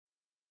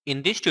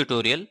In this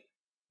tutorial,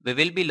 we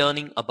will be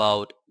learning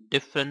about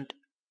different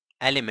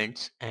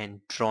elements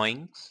and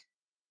drawings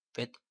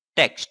with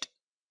text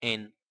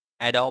in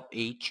Adobe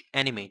Edge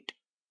Animate.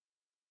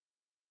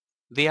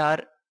 We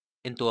are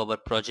into our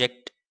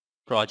project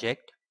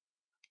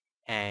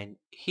and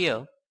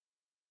here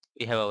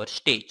we have our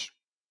stage.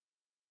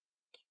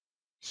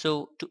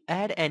 So to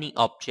add any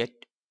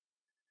object,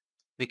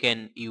 we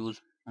can use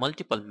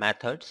multiple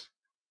methods.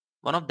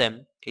 One of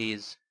them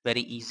is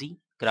very easy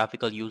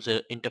graphical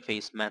user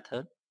interface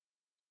method.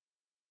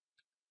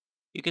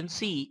 You can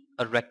see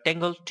a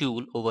rectangle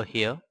tool over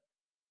here.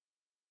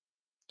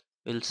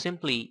 We'll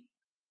simply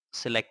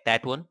select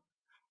that one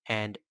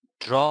and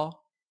draw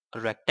a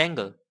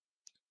rectangle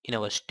in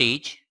our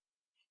stage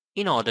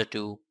in order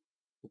to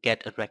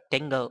get a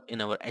rectangle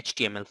in our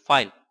HTML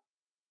file.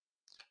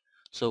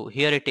 So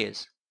here it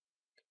is.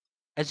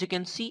 As you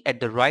can see at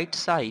the right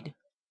side,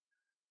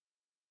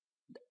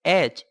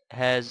 Edge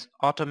has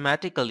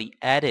automatically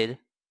added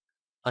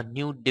a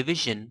new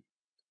division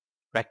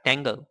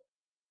rectangle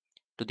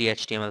to the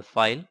HTML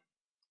file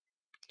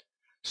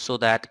so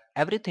that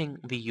everything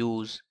we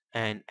use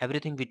and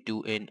everything we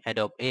do in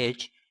Adobe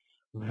Edge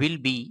will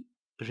be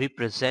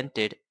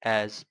represented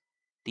as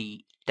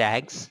the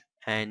tags,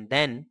 and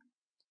then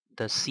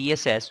the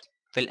CSS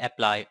will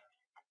apply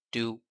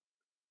to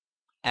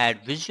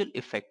add visual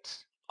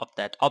effects of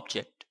that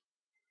object.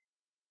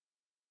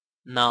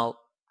 Now,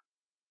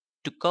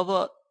 to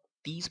cover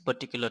these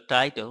particular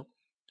title,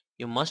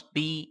 you must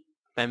be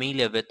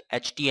familiar with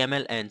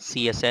HTML and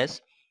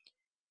CSS,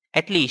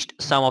 at least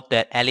some of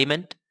their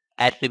element,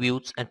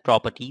 attributes and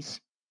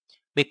properties,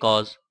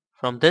 because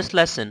from this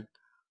lesson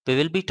we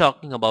will be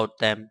talking about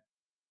them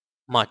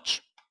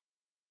much.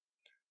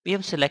 We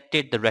have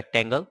selected the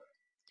rectangle,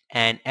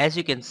 and as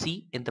you can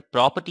see in the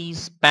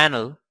properties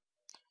panel,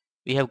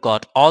 we have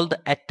got all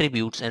the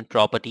attributes and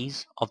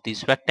properties of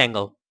this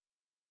rectangle.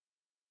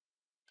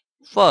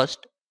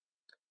 First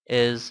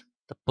is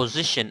the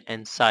position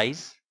and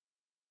size.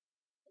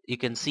 You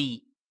can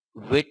see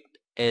width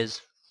is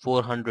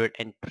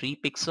 403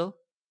 pixel.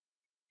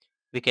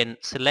 We can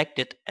select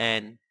it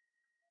and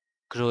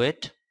grow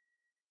it,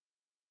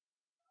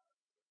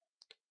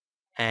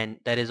 and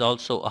there is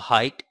also a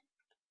height.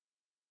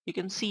 You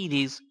can see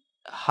these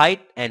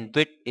height and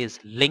width is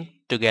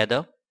linked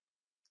together.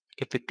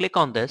 If we click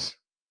on this,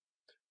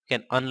 we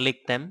can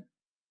unlink them,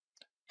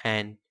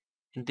 and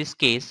in this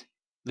case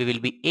we will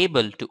be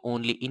able to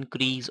only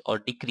increase or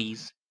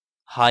decrease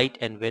height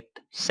and width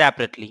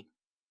separately.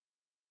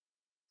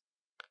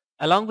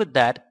 Along with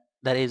that,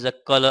 there is a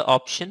color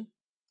option.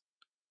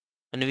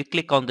 When we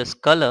click on this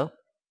color,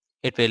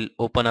 it will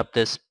open up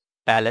this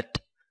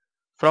palette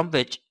from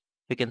which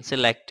we can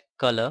select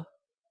color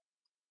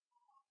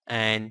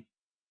and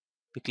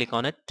we click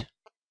on it.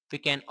 We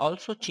can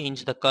also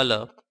change the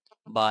color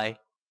by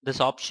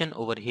this option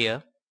over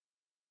here,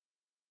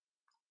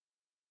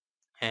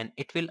 and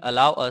it will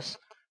allow us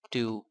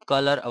to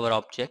color our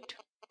object.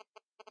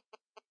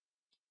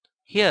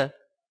 Here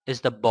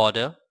is the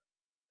border.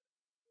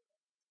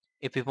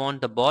 If we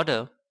want the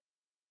border,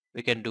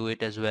 we can do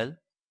it as well.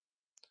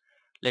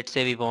 Let's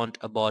say we want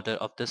a border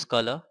of this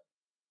color.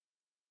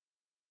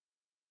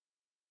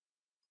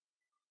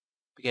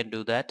 We can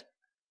do that.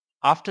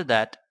 After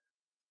that,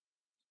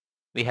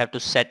 we have to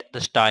set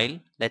the style,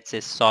 let's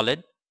say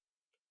solid,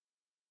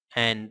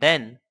 and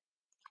then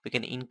we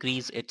can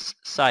increase its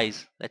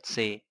size, let's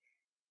say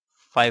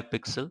 5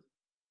 pixel.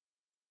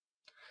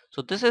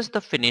 So this is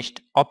the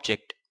finished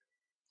object.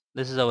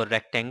 This is our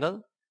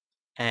rectangle,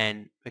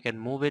 and we can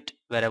move it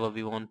wherever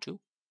we want to.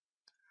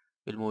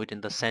 We'll move it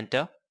in the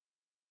center.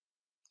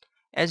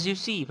 As you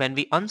see, when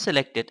we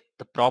unselect it,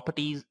 the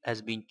properties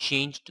has been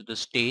changed to the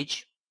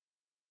stage,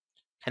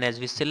 and as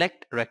we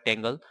select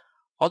rectangle,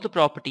 all the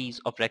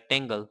properties of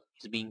rectangle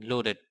is being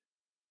loaded.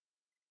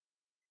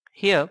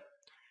 Here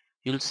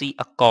you'll see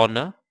a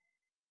corner,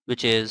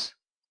 which is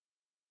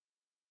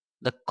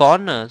the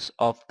corners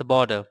of the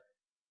border.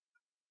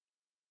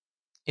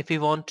 If we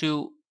want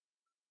to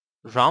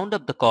round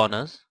up the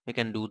corners, we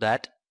can do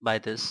that by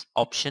this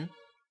option.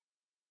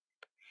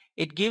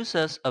 It gives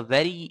us a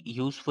very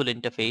useful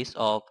interface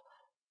of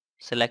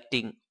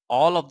selecting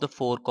all of the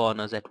 4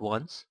 corners at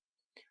once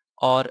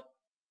or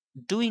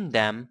doing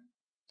them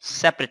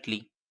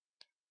separately.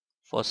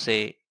 For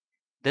say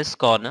this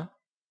corner,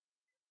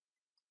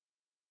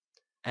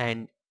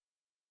 and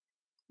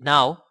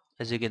now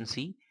as you can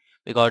see,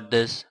 we got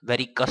this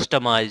very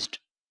customized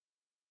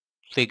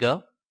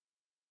figure.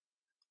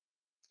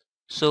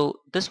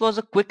 So this was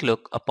a quick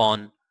look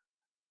upon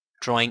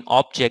drawing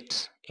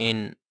objects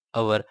in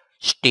our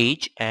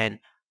stage and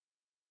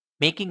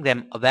making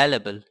them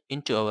available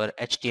into our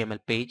HTML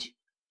page.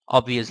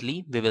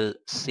 Obviously, we will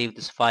save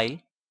this file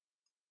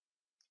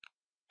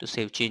to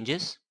save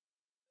changes.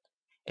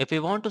 If we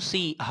want to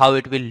see how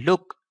it will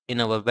look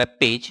in our web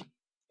page,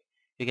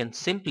 we can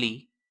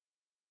simply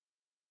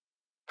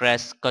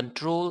press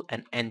Ctrl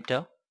and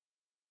Enter,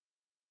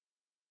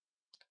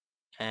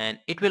 and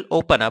it will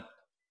open up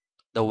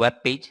the web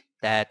page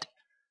that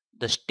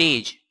the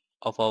stage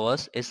of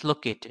ours is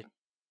located.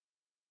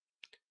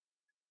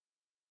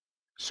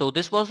 So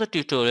this was the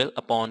tutorial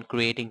upon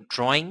creating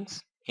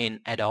drawings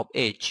in Adobe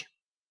Edge.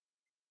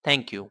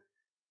 Thank you.